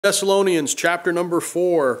Thessalonians chapter number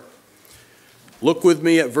 4. Look with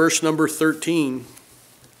me at verse number 13.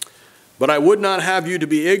 But I would not have you to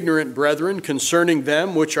be ignorant, brethren, concerning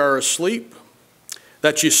them which are asleep,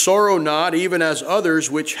 that ye sorrow not, even as others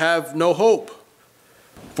which have no hope.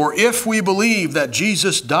 For if we believe that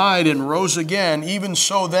Jesus died and rose again, even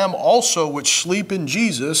so them also which sleep in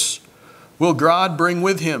Jesus will God bring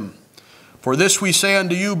with him. For this we say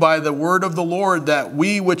unto you by the word of the Lord, that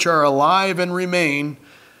we which are alive and remain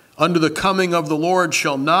unto the coming of the Lord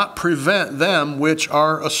shall not prevent them which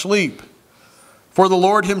are asleep. For the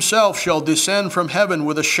Lord himself shall descend from heaven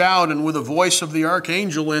with a shout, and with the voice of the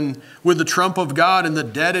archangel, and with the trump of God, and the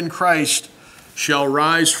dead in Christ shall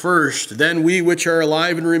rise first. Then we which are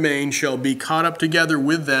alive and remain shall be caught up together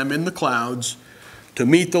with them in the clouds to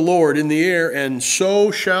meet the Lord in the air, and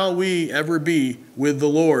so shall we ever be with the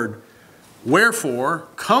Lord. Wherefore,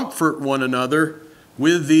 comfort one another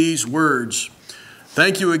with these words.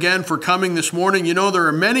 Thank you again for coming this morning. You know, there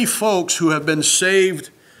are many folks who have been saved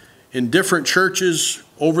in different churches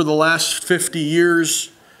over the last 50 years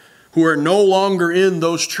who are no longer in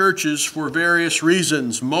those churches for various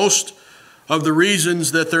reasons. Most of the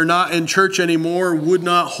reasons that they're not in church anymore would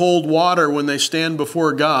not hold water when they stand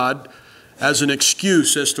before God as an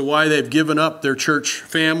excuse as to why they've given up their church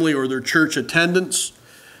family or their church attendance.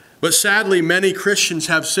 But sadly, many Christians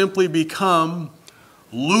have simply become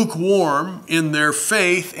lukewarm in their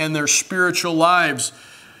faith and their spiritual lives.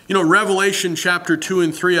 You know, Revelation chapter 2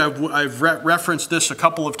 and 3, I've referenced this a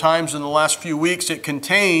couple of times in the last few weeks. It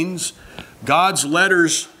contains God's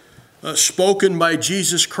letters spoken by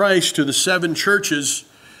Jesus Christ to the 7 churches.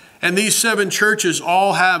 And these 7 churches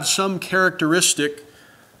all have some characteristic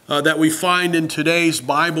that we find in today's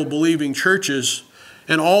Bible-believing churches.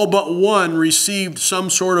 And all but one received some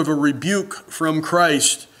sort of a rebuke from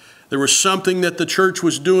Christ. There was something that the church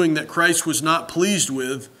was doing that Christ was not pleased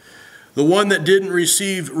with. The one that didn't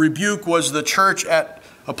receive rebuke was the church at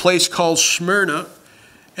a place called Smyrna.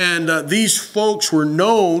 And these folks were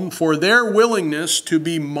known for their willingness to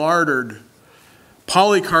be martyred.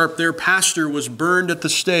 Polycarp, their pastor, was burned at the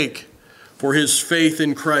stake for his faith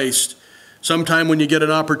in Christ. Sometime when you get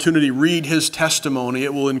an opportunity, read his testimony.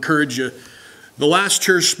 It will encourage you. The last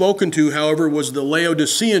church spoken to, however, was the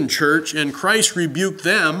Laodicean church, and Christ rebuked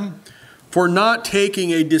them for not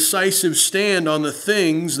taking a decisive stand on the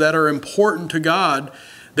things that are important to God.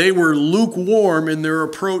 They were lukewarm in their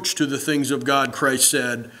approach to the things of God, Christ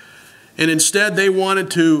said. And instead, they wanted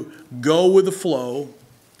to go with the flow.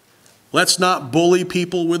 Let's not bully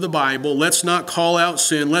people with the Bible. Let's not call out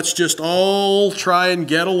sin. Let's just all try and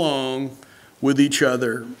get along with each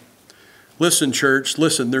other. Listen, church,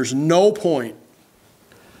 listen, there's no point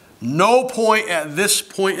at this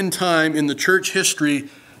point in time in the church history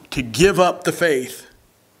to give up the faith.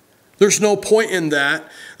 There's no point in that.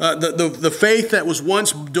 The faith that was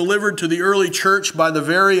once delivered to the early church by the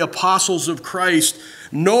very apostles of Christ,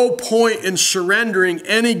 no point in surrendering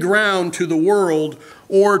any ground to the world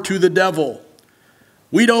or to the devil.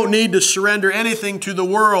 We don't need to surrender anything to the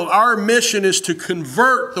world. Our mission is to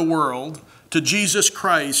convert the world to Jesus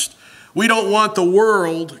Christ. We don't want the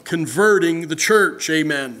world converting the church.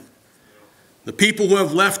 Amen. The people who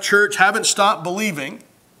have left church haven't stopped believing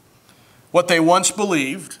what they once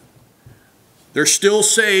believed. They're still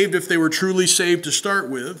saved if they were truly saved to start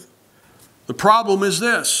with. The problem is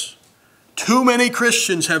this: too many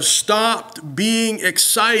Christians have stopped being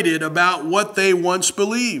excited about what they once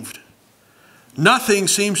believed. Nothing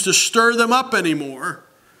seems to stir them up anymore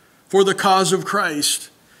for the cause of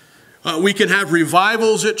Christ. We can have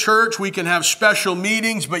revivals at church, we can have special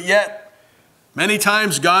meetings, but yet many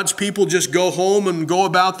times God's people just go home and go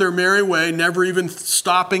about their merry way, never even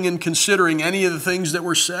stopping and considering any of the things that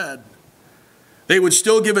were said. They would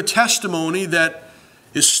still give a testimony that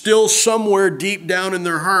is still somewhere deep down in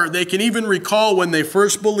their heart. They can even recall when they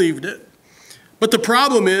first believed it. But the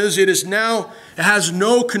problem is, it has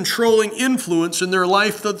no controlling influence in their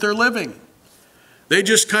life that they're living. They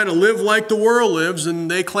just kind of live like the world lives, and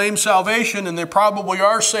they claim salvation, and they probably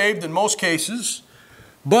are saved in most cases,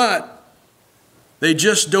 but they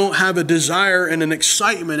just don't have a desire and an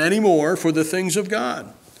excitement anymore for the things of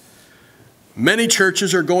God. Many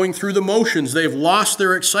churches are going through the motions. They've lost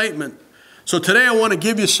their excitement. So today I want to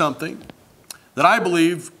give you something that I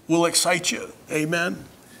believe will excite you. Amen.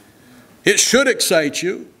 It should excite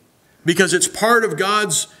you, because it's part of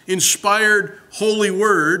God's inspired holy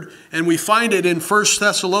word, and we find it in 1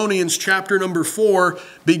 Thessalonians chapter number 4,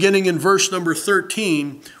 beginning in verse number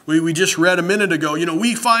 13. We just read a minute ago. You know,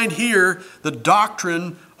 we find here the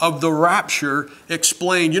doctrine of the rapture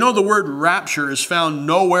explained. You know, the word rapture is found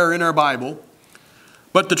nowhere in our Bible,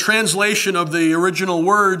 But the translation of the original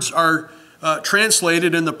words are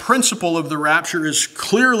translated, and the principle of the rapture is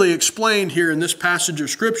clearly explained here in this passage of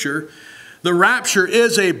Scripture. The rapture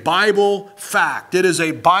is a Bible fact. It is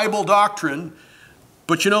a Bible doctrine.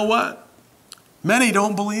 But you know what? Many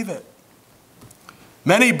don't believe it.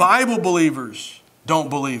 Many Bible believers don't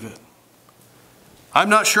believe it. I'm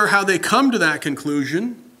not sure how they come to that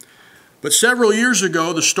conclusion, but several years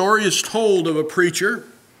ago, the story is told of a preacher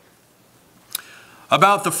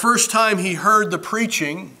about the first time he heard the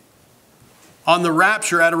preaching on the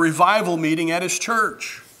rapture at a revival meeting at his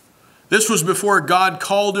church. This was before God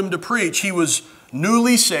called him to preach. He was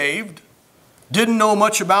newly saved, didn't know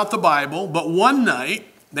much about the Bible, but one night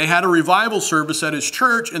they had a revival service at his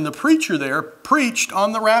church, and the preacher there preached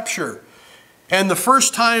on the rapture. And the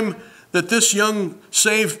first time that this young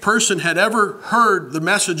saved person had ever heard the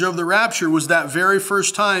message of the rapture was that very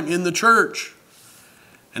first time in the church.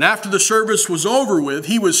 And after the service was over with,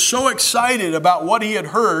 he was so excited about what he had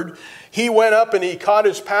heard, he went up and he caught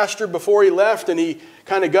his pastor before he left, and he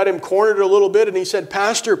kind of got him cornered a little bit, and he said,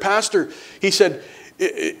 Pastor, he said,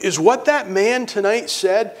 is what that man tonight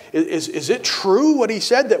said, is it true what he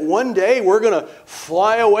said, that one day we're going to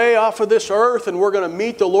fly away off of this earth and we're going to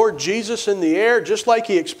meet the Lord Jesus in the air, just like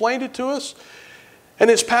he explained it to us? And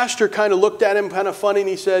his pastor kind of looked at him kind of funny, and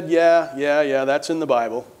he said, yeah, that's in the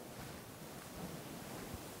Bible.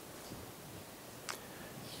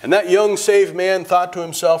 And that young saved man thought to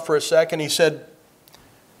himself for a second. He said,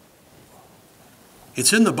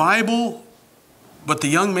 it's in the Bible. But the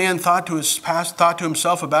young man thought to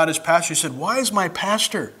himself about his pastor. He said, why is my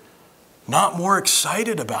pastor not more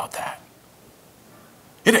excited about that?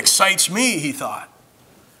 It excites me, he thought.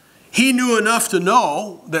 He knew enough to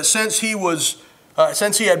know that since he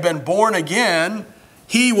had been born again,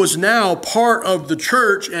 he was now part of the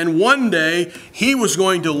church, and one day he was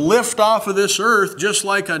going to lift off of this earth just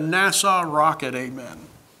like a NASA rocket, amen.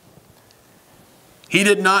 He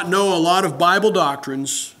did not know a lot of Bible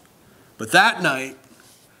doctrines, but that night,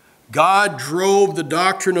 God drove the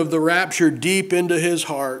doctrine of the rapture deep into his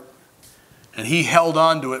heart, and he held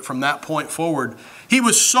on to it from that point forward. He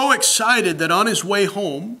was so excited that on his way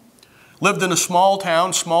home, lived in a small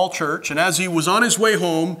town, small church, and as he was on his way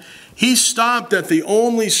home, he stopped at the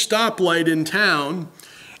only stoplight in town,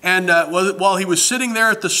 and while he was sitting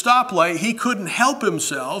there at the stoplight, he couldn't help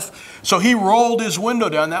himself, so he rolled his window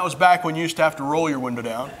down. That was back when you used to have to roll your window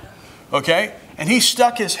down. Okay? And he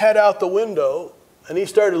stuck his head out the window, and he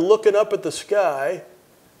started looking up at the sky,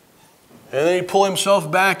 and then he'd pull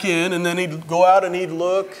himself back in, and then he'd go out and he'd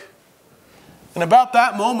look. And about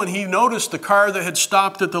that moment, he noticed the car that had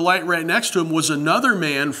stopped at the light right next to him was another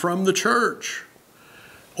man from the church,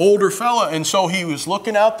 older fella. And so he was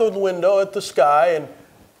looking out the window at the sky, and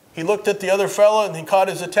he looked at the other fella, and he caught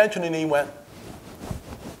his attention, and he went.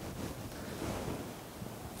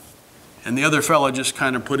 And the other fella just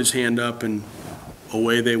kind of put his hand up, and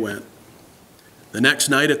away they went. The next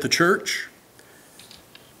night at the church,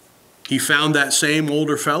 he found that same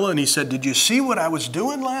older fella, and he said, did you see what I was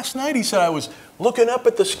doing last night? He said, I was looking up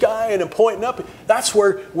at the sky and pointing up. That's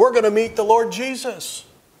where we're going to meet the Lord Jesus.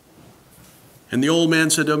 And the old man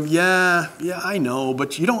said to him, yeah, I know,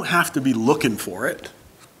 but you don't have to be looking for it.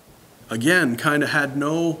 Again, kind of had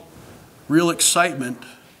no real excitement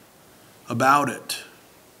about it.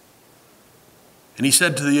 And he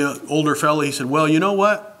said to the older fellow, he said, well, you know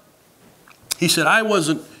what? He said, I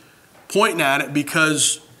wasn't pointing at it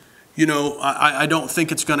because, you know, I don't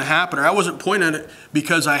think it's going to happen. Or I wasn't pointing at it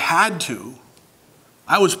because I had to.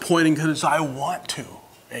 I was pointing because I want to.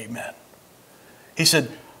 Amen. He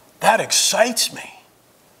said, that excites me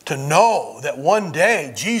to know that one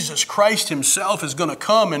day Jesus Christ himself is going to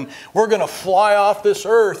come and we're going to fly off this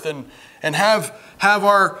earth and have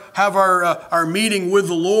our meeting with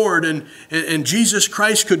the Lord, and Jesus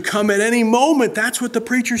Christ could come at any moment. That's what the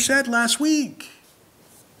preacher said last week.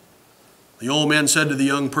 The old man said to the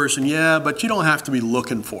young person, yeah, but you don't have to be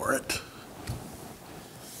looking for it.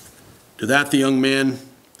 To that, the young man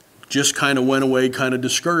just kind of went away kind of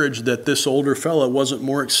discouraged that this older fella wasn't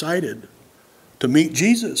more excited to meet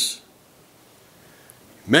Jesus.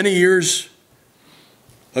 Many years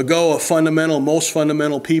ago, most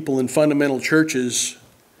fundamental people in fundamental churches,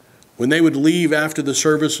 when they would leave after the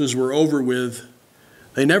services were over with,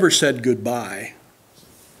 they never said goodbye.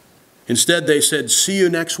 Instead, they said, see you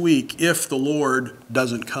next week if the Lord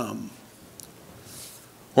doesn't come.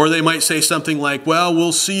 Or they might say something like, well,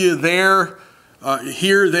 we'll see you there,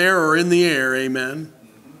 here, there, or in the air, amen.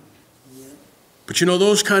 But you know,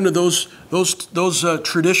 those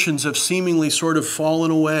traditions have seemingly sort of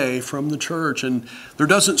fallen away from the church, and there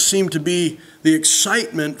doesn't seem to be the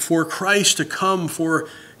excitement for Christ to come for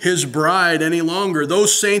his bride any longer.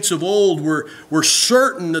 Those saints of old were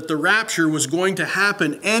certain that the rapture was going to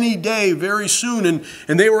happen any day very soon,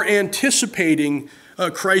 and they were anticipating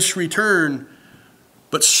Christ's return.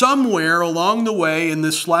 But somewhere along the way in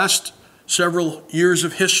this last several years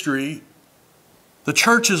of history, the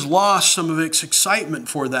church has lost some of its excitement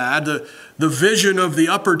for that. The vision of the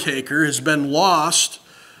upper taker has been lost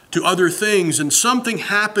to other things, and something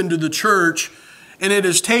happened to the church, and it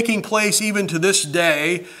is taking place even to this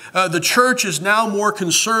day. The church is now more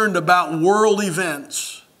concerned about world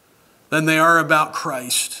events than they are about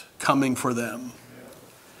Christ coming for them.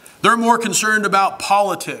 They're more concerned about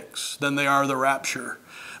politics than they are the rapture.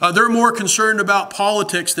 They're more concerned about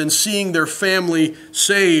politics than seeing their family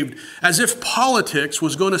saved, as if politics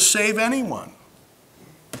was going to save anyone.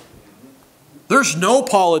 There's no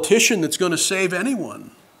politician that's going to save anyone.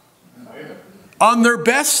 On their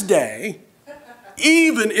best day,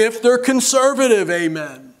 even if they're conservative,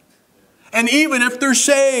 amen. And even if they're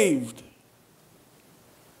saved.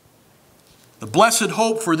 The blessed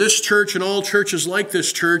hope for this church and all churches like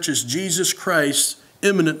this church is Jesus Christ's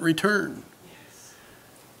imminent return.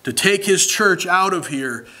 To take his church out of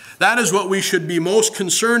here. That is what we should be most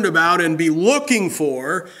concerned about and be looking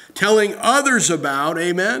for, telling others about,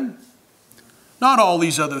 amen? Not all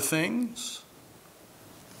these other things.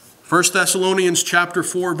 1 Thessalonians chapter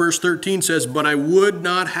 4, verse 13 says, "But I would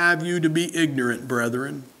not have you to be ignorant,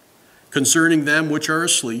 brethren, concerning them which are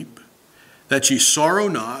asleep, that ye sorrow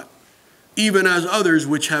not, even as others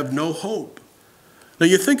which have no hope." Now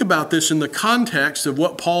you think about this in the context of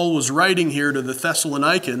what Paul was writing here to the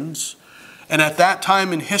Thessalonians, and at that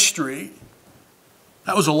time in history,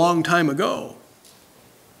 that was a long time ago.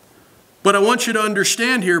 But I want you to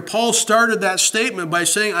understand here, Paul started that statement by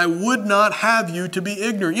saying, "I would not have you to be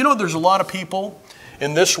ignorant." You know, there's a lot of people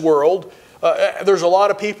in this world, there's a lot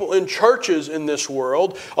of people in churches in this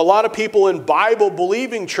world, a lot of people in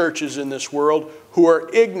Bible-believing churches in this world who are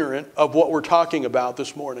ignorant of what we're talking about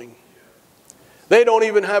this morning. They don't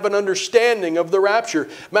even have an understanding of the rapture.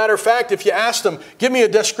 Matter of fact, if you asked them, give me a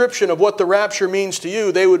description of what the rapture means to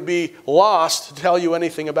you, they would be lost to tell you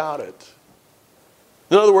anything about it.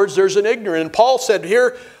 In other words, there's an ignorant. And Paul said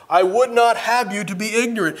here, "I would not have you to be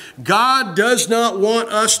ignorant." God does not want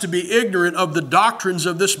us to be ignorant of the doctrines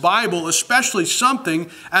of this Bible, especially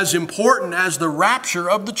something as important as the rapture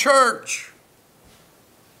of the church.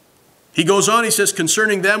 He goes on, he says,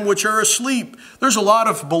 "Concerning them which are asleep." There's a lot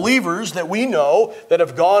of believers that we know that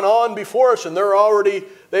have gone on before us, and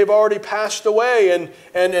they've already passed away.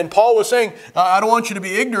 And Paul was saying, I don't want you to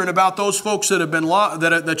be ignorant about those folks that have been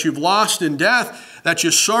that you've lost in death, that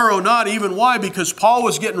you sorrow not. Even why? Because Paul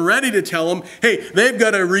was getting ready to tell them, hey, they've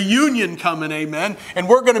got a reunion coming, amen, and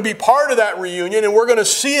we're going to be part of that reunion, and we're going to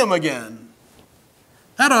see them again.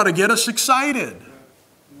 That ought to get us excited.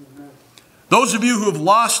 Those of you who have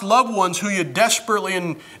lost loved ones who you desperately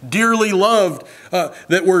and dearly loved,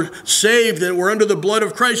 that were saved, that were under the blood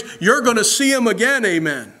of Christ, you're going to see them again,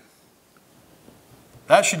 amen.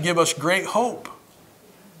 That should give us great hope,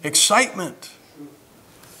 excitement.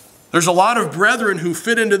 There's a lot of brethren who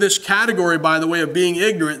fit into this category, by the way, of being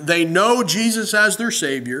ignorant. They know Jesus as their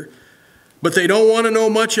Savior, but they don't want to know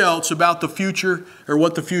much else about the future or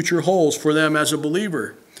what the future holds for them as a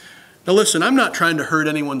believer. Now listen, I'm not trying to hurt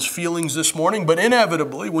anyone's feelings this morning, but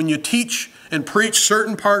inevitably when you teach and preach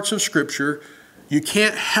certain parts of Scripture, you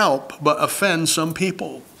can't help but offend some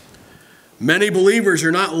people. Many believers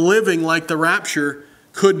are not living like the rapture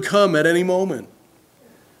could come at any moment.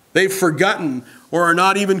 They've forgotten or are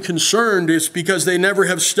not even concerned. It's because they never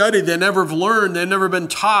have studied, they never have learned, they've never been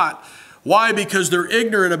taught. Why? Because they're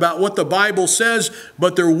ignorant about what the Bible says,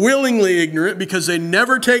 but they're willingly ignorant because they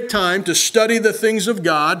never take time to study the things of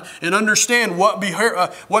God and understand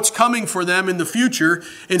what's coming for them in the future.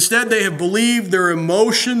 Instead, they have believed their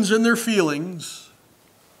emotions and their feelings.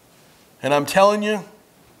 And I'm telling you,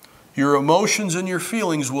 your emotions and your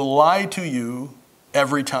feelings will lie to you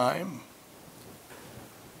every time.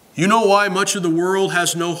 You know why much of the world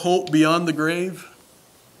has no hope beyond the grave?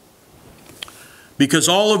 Because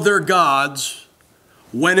all of their gods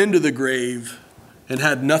went into the grave and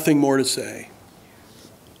had nothing more to say.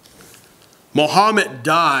 Muhammad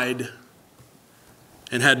died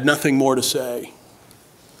and had nothing more to say.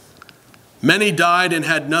 Many died and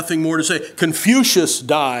had nothing more to say. Confucius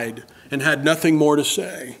died and had nothing more to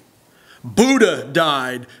say. Buddha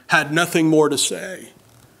died, had nothing more to say.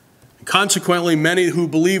 Consequently, many who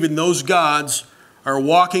believe in those gods are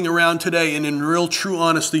walking around today and in real true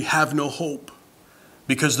honesty have no hope.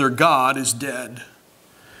 because their God is dead.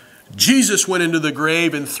 Jesus went into the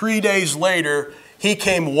grave, and 3 days later, he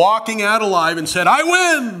came walking out alive and said, I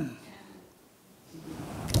win!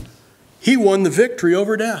 He won the victory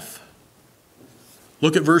over death.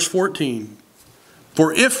 Look at verse 14.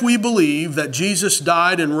 For if we believe that Jesus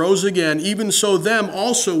died and rose again, even so them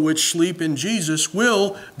also which sleep in Jesus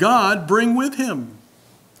will God bring with him.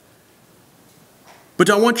 But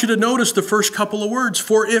I want you to notice the first couple of words,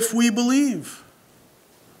 for if we believe.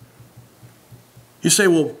 You say,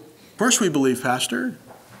 well, of course we believe, Pastor.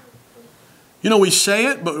 You know, we say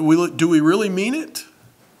it, but do we really mean it?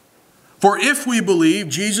 For if we believe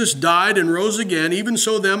Jesus died and rose again, even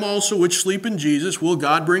so them also which sleep in Jesus will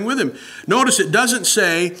God bring with him. Notice it doesn't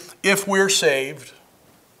say if we're saved.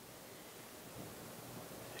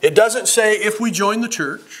 It doesn't say if we join the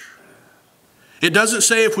church. It doesn't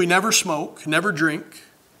say if we never smoke, never drink,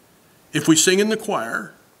 if we sing in the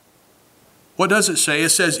choir. What does it say? It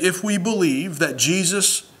says if we believe that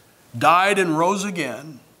Jesus died and rose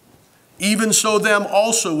again, even so them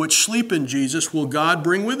also which sleep in Jesus will God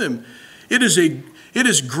bring with him. It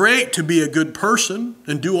is great to be a good person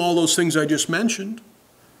and do all those things I just mentioned.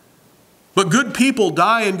 But good people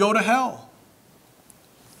die and go to hell.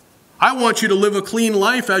 I want you to live a clean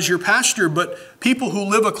life as your pastor, but people who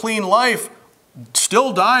live a clean life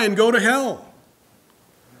still die and go to hell.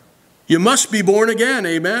 You must be born again,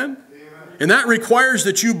 amen? And that requires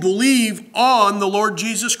that you believe on the Lord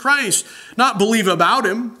Jesus Christ. Not believe about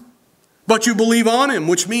him, but you believe on him,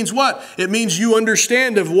 which means what? It means you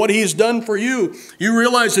understand of what he's done for you. You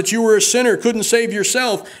realize that you were a sinner, couldn't save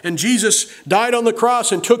yourself, and Jesus died on the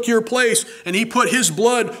cross and took your place, and he put his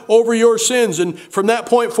blood over your sins. And from that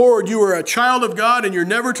point forward, you are a child of God, and you're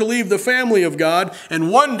never to leave the family of God. And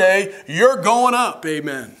one day, you're going up,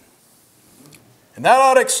 amen. And that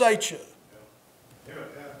ought to excite you.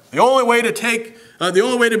 The only way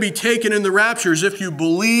to be taken in the rapture is if you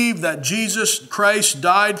believe that Jesus Christ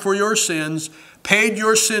died for your sins, paid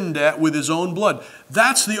your sin debt with his own blood.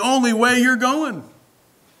 That's the only way you're going.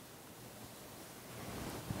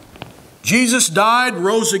 Jesus died,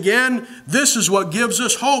 rose again. This is what gives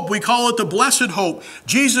us hope. We call it the blessed hope.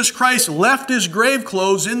 Jesus Christ left his grave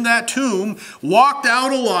clothes in that tomb, walked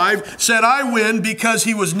out alive, said, I win, because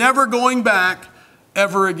he was never going back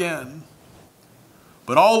ever again.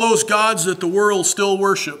 But all those gods that the world still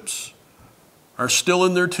worships are still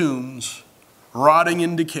in their tombs, rotting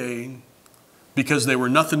and decaying, because they were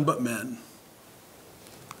nothing but men.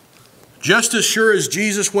 Just as sure as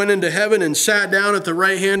Jesus went into heaven and sat down at the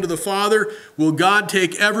right hand of the Father, will God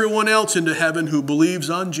take everyone else into heaven who believes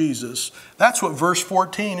on Jesus. That's what verse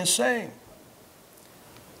 14 is saying.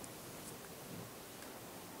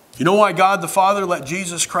 You know why God the Father let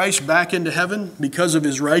Jesus Christ back into heaven? Because of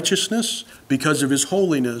his righteousness, because of his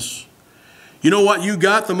holiness. You know what you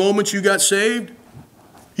got the moment you got saved?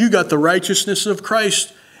 You got the righteousness of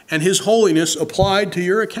Christ and his holiness applied to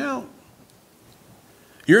your account.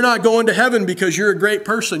 You're not going to heaven because you're a great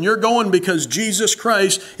person. You're going because Jesus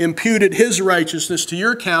Christ imputed his righteousness to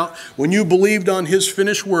your account when you believed on his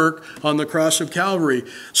finished work on the cross of Calvary.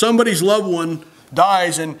 Somebody's loved one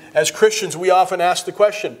dies, and as Christians we often ask the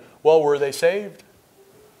question, well, were they saved?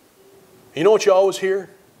 You know what you always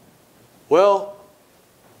hear? Well,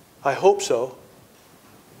 I hope so.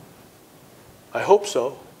 I hope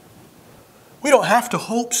so. We don't have to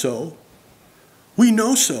hope so. We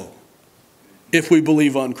know so if we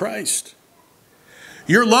believe on Christ.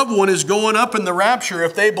 Your loved one is going up in the rapture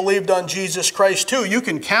if they believed on Jesus Christ too. You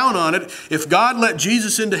can count on it. If God let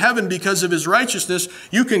Jesus into heaven because of his righteousness,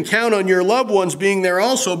 you can count on your loved ones being there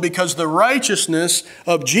also, because the righteousness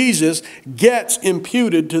of Jesus gets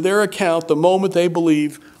imputed to their account the moment they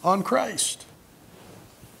believe on Christ.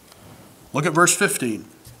 Look at verse 15.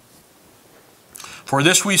 For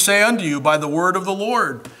this we say unto you by the word of the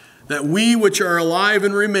Lord, that we which are alive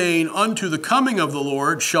and remain unto the coming of the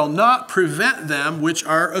Lord shall not prevent them which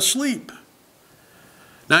are asleep.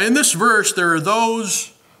 Now in this verse, there are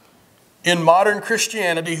those in modern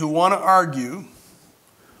Christianity who want to argue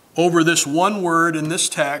over this one word in this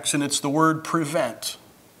text, and it's the word prevent.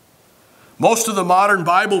 Most of the modern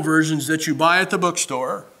Bible versions that you buy at the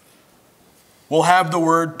bookstore will have the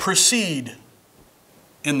word precede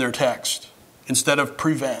in their text instead of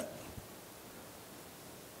prevent.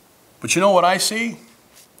 But you know what I see?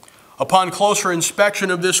 Upon closer inspection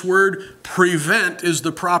of this word, prevent is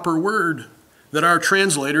the proper word that our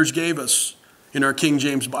translators gave us in our King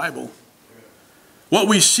James Bible. what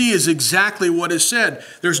we see is exactly what is said.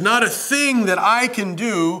 There's not a thing that I can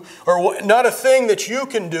do, or not a thing that you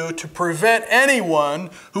can do to prevent anyone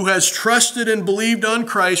who has trusted and believed on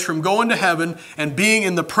Christ from going to heaven and being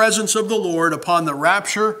in the presence of the Lord upon the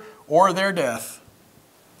rapture or their death.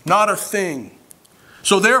 Not a thing.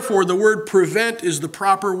 So therefore, the word prevent is the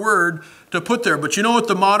proper word to put there. But you know what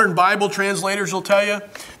the modern Bible translators will tell you?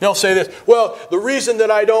 They'll say this, well, the reason that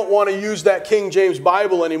I don't want to use that King James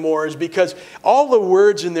Bible anymore is because all the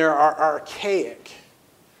words in there are archaic.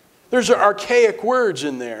 There's archaic words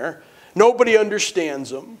in there. Nobody understands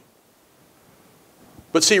them.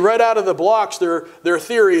 But see, right out of the blocks, their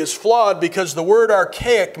theory is flawed, because the word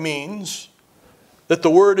archaic means that the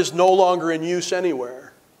word is no longer in use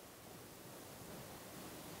anywhere.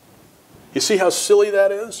 You see how silly that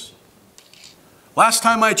is? Last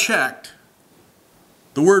time I checked,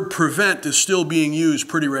 the word prevent is still being used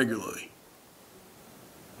pretty regularly.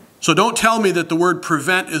 So don't tell me that the word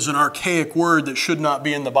prevent is an archaic word that should not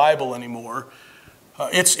be in the Bible anymore.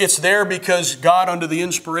 It's there because God, under the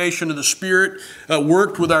inspiration of the Spirit,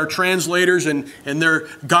 worked with our translators, and they're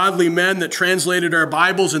godly men that translated our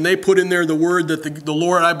Bibles, and they put in there the word that the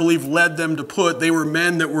Lord, I believe, led them to put. They were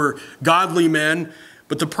men that were godly men.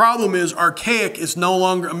 But the problem is, archaic is no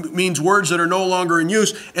longer means words that are no longer in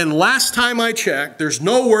use. And last time I checked, there's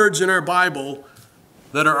no words in our Bible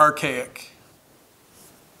that are archaic.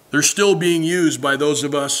 They're still being used by those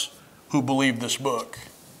of us who believe this book.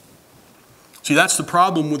 See, that's the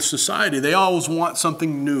problem with society. They always want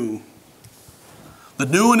something new. The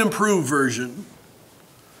new and improved version.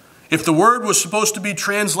 If the word was supposed to be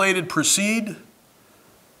translated proceed,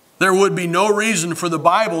 there would be no reason for the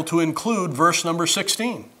Bible to include verse number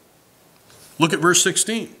 16. Look at verse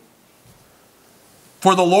 16.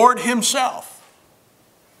 For the Lord himself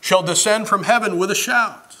shall descend from heaven with a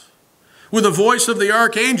shout, with the voice of the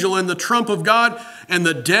archangel and the trump of God, and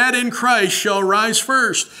the dead in Christ shall rise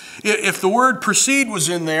first. If the word proceed was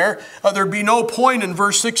in there, there'd be no point in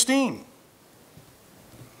verse 16.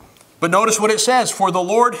 But notice what it says, for the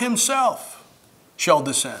Lord himself shall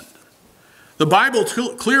descend. The Bible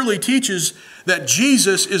clearly teaches that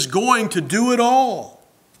Jesus is going to do it all.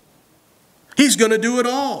 He's going to do it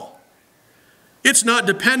all. It's not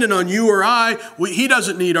dependent on you or I. He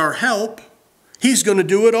doesn't need our help. He's going to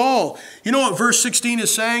do it all. You know what verse 16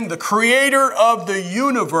 is saying? The creator of the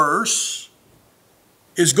universe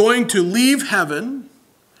is going to leave heaven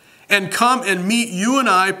and come and meet you and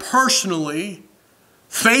I personally,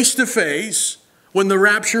 face to face, when the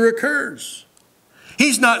rapture occurs.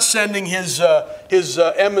 He's not sending his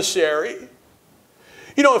emissary.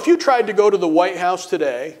 You know, if you tried to go to the White House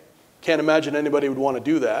today, can't imagine anybody would want to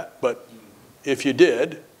do that, but if you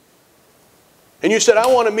did, and you said, I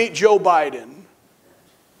want to meet Joe Biden,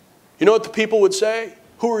 you know what the people would say?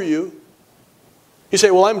 Who are you? You say,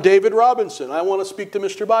 well, I'm David Robinson. I want to speak to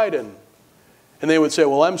Mr. Biden. And they would say,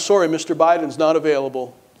 well, I'm sorry, Mr. Biden's not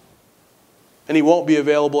available. And he won't be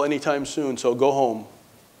available anytime soon, so go home.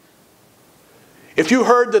 If you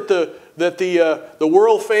heard that the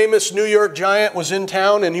world-famous New York Giant was in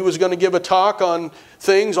town and he was going to give a talk on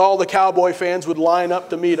things, all the Cowboy fans would line up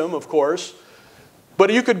to meet him, of course.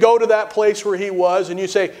 But you could go to that place where he was and you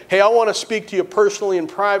say, hey, I want to speak to you personally and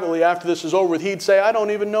privately after this is over with. He'd say, I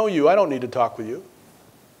don't even know you. I don't need to talk with you.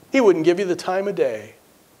 He wouldn't give you the time of day.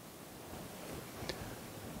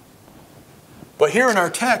 But here in our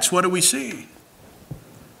text, what do we see?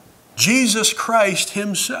 Jesus Christ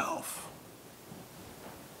himself,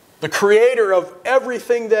 the creator of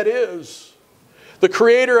everything that is, the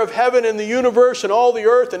creator of heaven and the universe and all the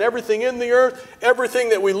earth and everything in the earth, everything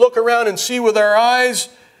that we look around and see with our eyes,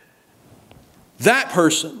 that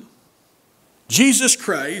person, Jesus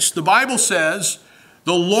Christ, the Bible says,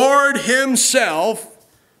 the Lord himself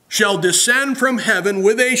shall descend from heaven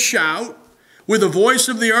with a shout, with the voice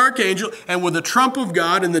of the archangel, and with the trump of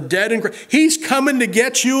God, and the dead in Christ. He's coming to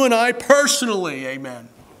get you and I personally. Amen.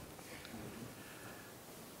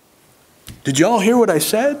 Did you all hear what I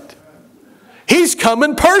said? He's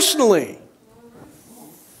coming personally.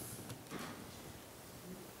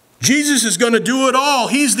 Jesus is going to do it all.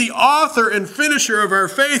 He's the author and finisher of our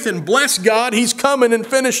faith, and bless God, he's coming and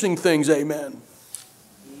finishing things. Amen.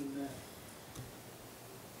 Amen.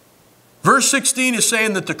 Verse 16 is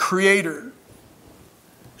saying that the Creator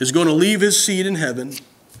is going to leave his seat in heaven.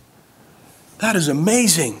 That is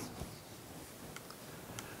amazing.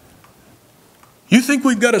 You think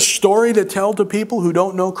we've got a story to tell to people who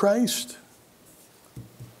don't know Christ?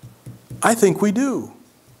 I think we do.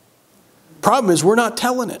 Problem is, we're not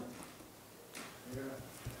telling it.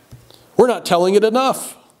 We're not telling it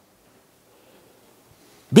enough.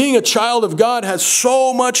 Being a child of God has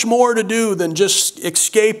so much more to do than just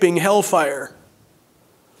escaping hellfire.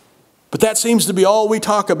 But that seems to be all we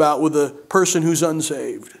talk about with a person who's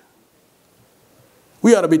unsaved.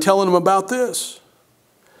 We ought to be telling them about this.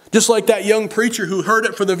 Just like that young preacher who heard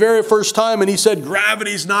it for the very first time and he said,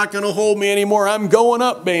 gravity's not going to hold me anymore. I'm going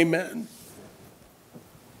up, amen.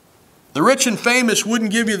 The rich and famous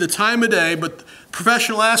wouldn't give you the time of day, but the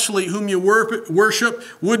professional athlete whom you worship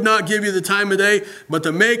would not give you the time of day, but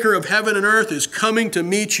the maker of heaven and earth is coming to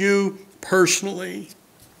meet you personally.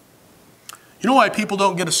 You know why people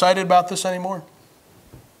don't get excited about this anymore?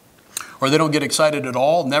 Or they don't get excited at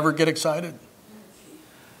all, never get excited?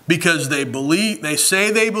 Because they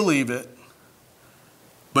say they believe it,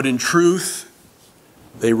 but in truth,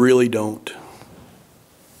 they really don't.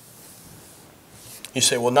 You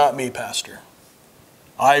say, well, not me, Pastor.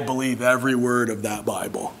 I believe every word of that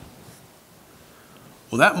Bible.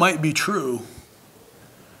 Well, that might be true,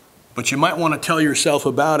 but you might want to tell yourself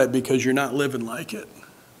about it because you're not living like it.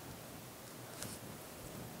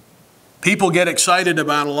 People get excited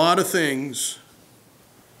about a lot of things,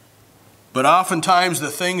 but oftentimes the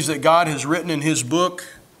things that God has written in His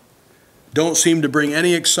book don't seem to bring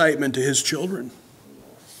any excitement to His children.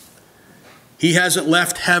 He hasn't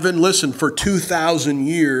left heaven, listen, for 2,000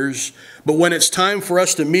 years, but when it's time for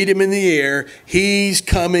us to meet Him in the air, He's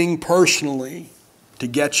coming personally to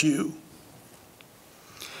get you.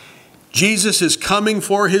 Jesus is coming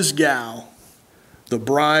for His gal, the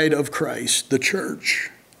bride of Christ, the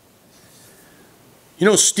church. You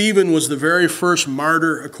know, Stephen was the very first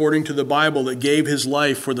martyr, according to the Bible, that gave his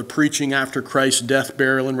life for the preaching after Christ's death,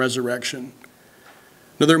 burial, and resurrection.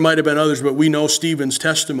 Now, there might have been others, but we know Stephen's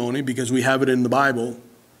testimony because we have it in the Bible.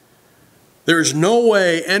 There is no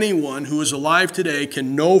way anyone who is alive today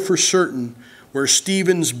can know for certain where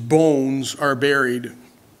Stephen's bones are buried.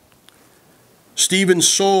 Stephen's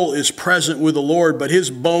soul is present with the Lord, but his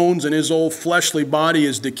bones and his old fleshly body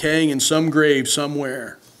is decaying in some grave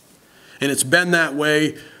somewhere. And it's been that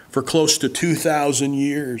way for close to 2,000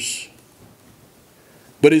 years.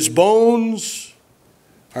 But his bones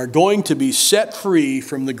are going to be set free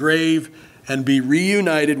from the grave and be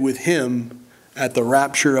reunited with Him at the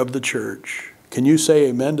rapture of the church. Can you say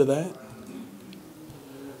amen to that?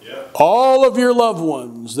 Yeah. All of your loved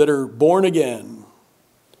ones that are born again,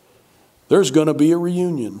 there's going to be a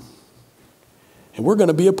reunion. And we're going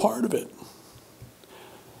to be a part of it.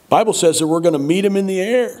 The Bible says that we're going to meet Him in the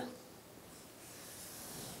air.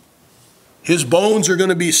 His bones are going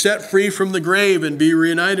to be set free from the grave and be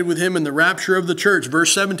reunited with Him in the rapture of the church.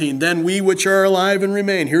 Verse 17, then we which are alive and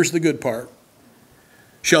remain, here's the good part,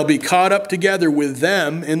 shall be caught up together with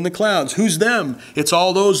them in the clouds. Who's them? It's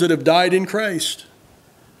all those that have died in Christ.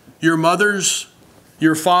 Your mothers,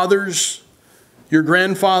 your fathers, your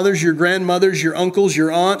grandfathers, your grandmothers, your uncles,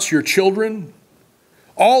 your aunts, your children.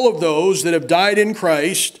 All of those that have died in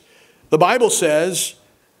Christ, the Bible says,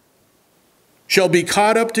 shall be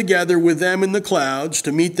caught up together with them in the clouds to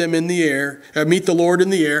meet them in the air, meet the Lord in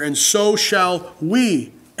the air, and so shall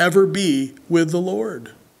we ever be with the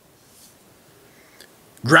Lord.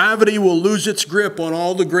 Gravity will lose its grip on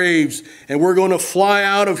all the graves, and we're going to fly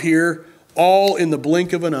out of here all in the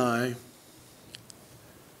blink of an eye.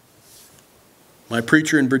 My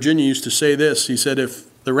preacher in Virginia used to say this. He said, if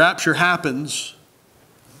the rapture happens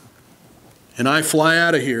and I fly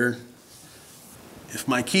out of here, if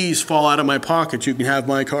my keys fall out of my pocket, you can have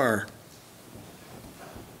my car.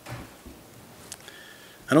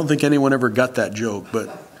 I don't think anyone ever got that joke,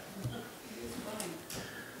 but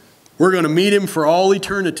we're going to meet Him for all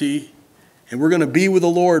eternity, and we're going to be with the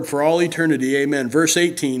Lord for all eternity. Amen. Verse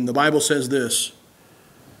 18, the Bible says this.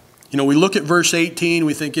 You know, we look at verse 18,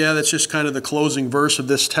 we think, yeah, that's just kind of the closing verse of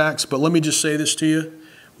this text, but let me just say this to you.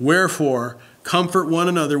 Wherefore, comfort one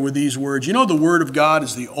another with these words. You know, the Word of God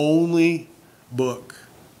is the only book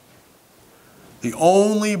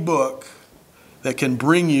that can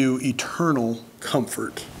bring you eternal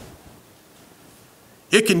comfort.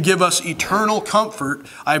 It can give us eternal comfort.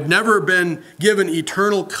 I've never been given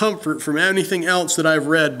eternal comfort from anything else that I've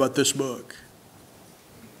read but this book.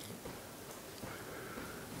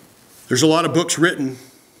 There's a lot of books written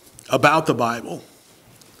about the Bible.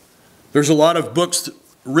 There's a lot of books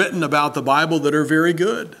written about the Bible that are very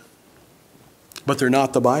good, but they're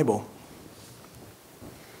not the Bible.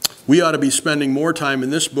 We ought to be spending more time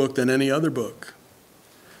in this book than any other book.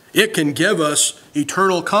 It can give us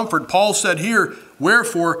eternal comfort. Paul said here,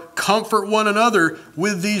 wherefore, comfort one another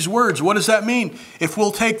with these words. What does that mean? If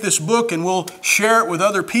we'll take this book and we'll share it with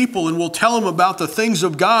other people and we'll tell them about the things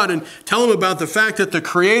of God and tell them about the fact that the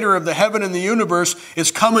Creator of the heaven and the universe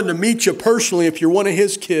is coming to meet you personally if you're one of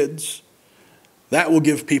His kids, That will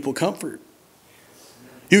give people comfort.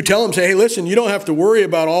 You tell them, say, hey, listen, you don't have to worry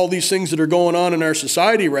about all these things that are going on in our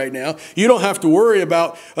society right now. You don't have to worry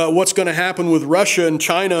about what's going to happen with Russia and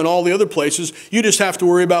China and all the other places. You just have to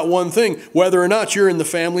worry about one thing, whether or not you're in the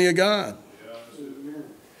family of God.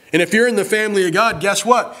 And if you're in the family of God, guess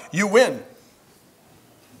what? You win.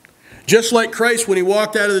 Just like Christ, when he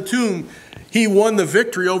walked out of the tomb, he won the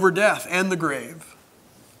victory over death and the grave.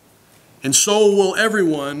 And so will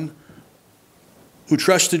everyone who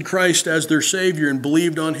trusted Christ as their Savior and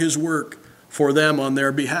believed on his work for them on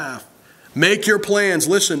their behalf. Make your plans.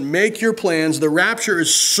 Listen, make your plans. The rapture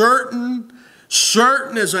is certain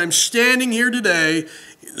as I'm standing here today.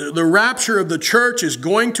 The rapture of the church is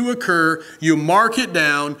going to occur. You mark it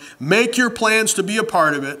down. Make your plans to be a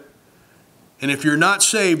part of it. And if you're not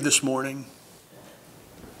saved this morning,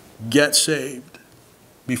 get saved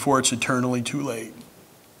before it's eternally too late.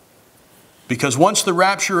 Because once the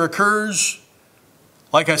rapture occurs,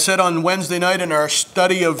 like I said on Wednesday night in our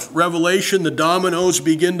study of Revelation, the dominoes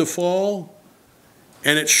begin to fall.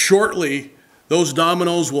 And it's shortly, those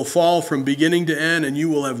dominoes will fall from beginning to end, and you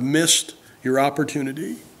will have missed your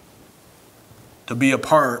opportunity to be a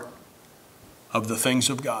part of the things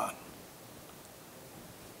of God.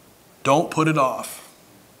 Don't put it off.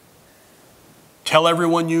 Tell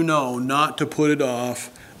everyone you know not to put it off.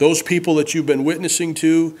 Those people that you've been witnessing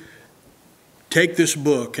to, take this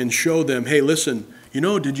book and show them, hey, listen,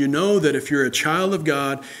 did you know that if you're a child of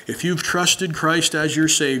God, if you've trusted Christ as your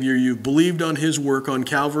Savior, you've believed on his work on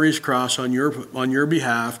Calvary's cross on your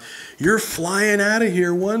behalf, you're flying out of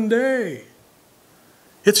here one day.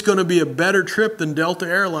 It's going to be a better trip than Delta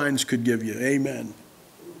Airlines could give you. Amen.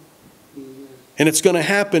 And it's going to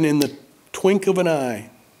happen in the twink of an eye.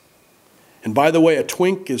 And by the way, a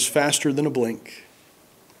twink is faster than a blink.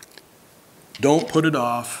 Don't put it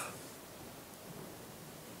off.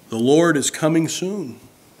 The Lord is coming soon.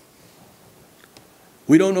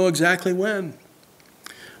 We don't know exactly when.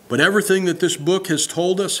 But everything that this book has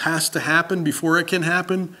told us has to happen before it can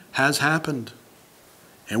happen has happened.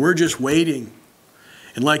 And we're just waiting.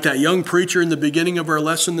 And like that young preacher in the beginning of our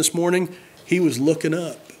lesson this morning, he was looking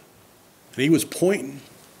up. And he was pointing.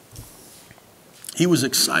 He was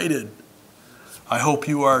excited. I hope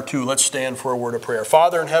you are too. Let's stand for a word of prayer.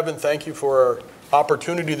 Father in heaven, thank you for our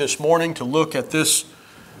opportunity this morning to look at this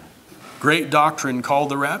great doctrine called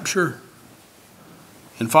the rapture.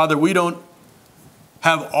 And Father, we don't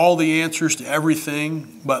have all the answers to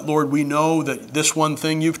everything, but Lord, we know that this one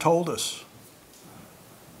thing you've told us.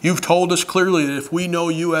 You've told us clearly that if we know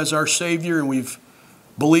you as our Savior and we've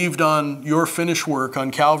believed on your finished work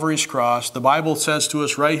on Calvary's cross, the Bible says to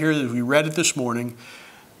us right here, that we read it this morning,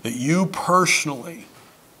 that you personally,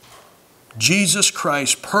 Jesus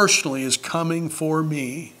Christ personally is coming for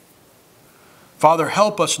me. Father,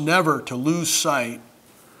 help us never to lose sight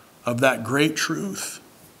of that great truth.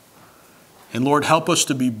 And Lord, help us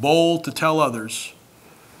to be bold to tell others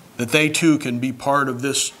that they too can be part of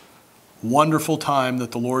this wonderful time that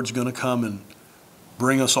the Lord's going to come and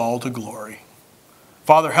bring us all to glory.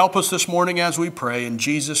 Father, help us this morning as we pray. In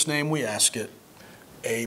Jesus' name we ask it.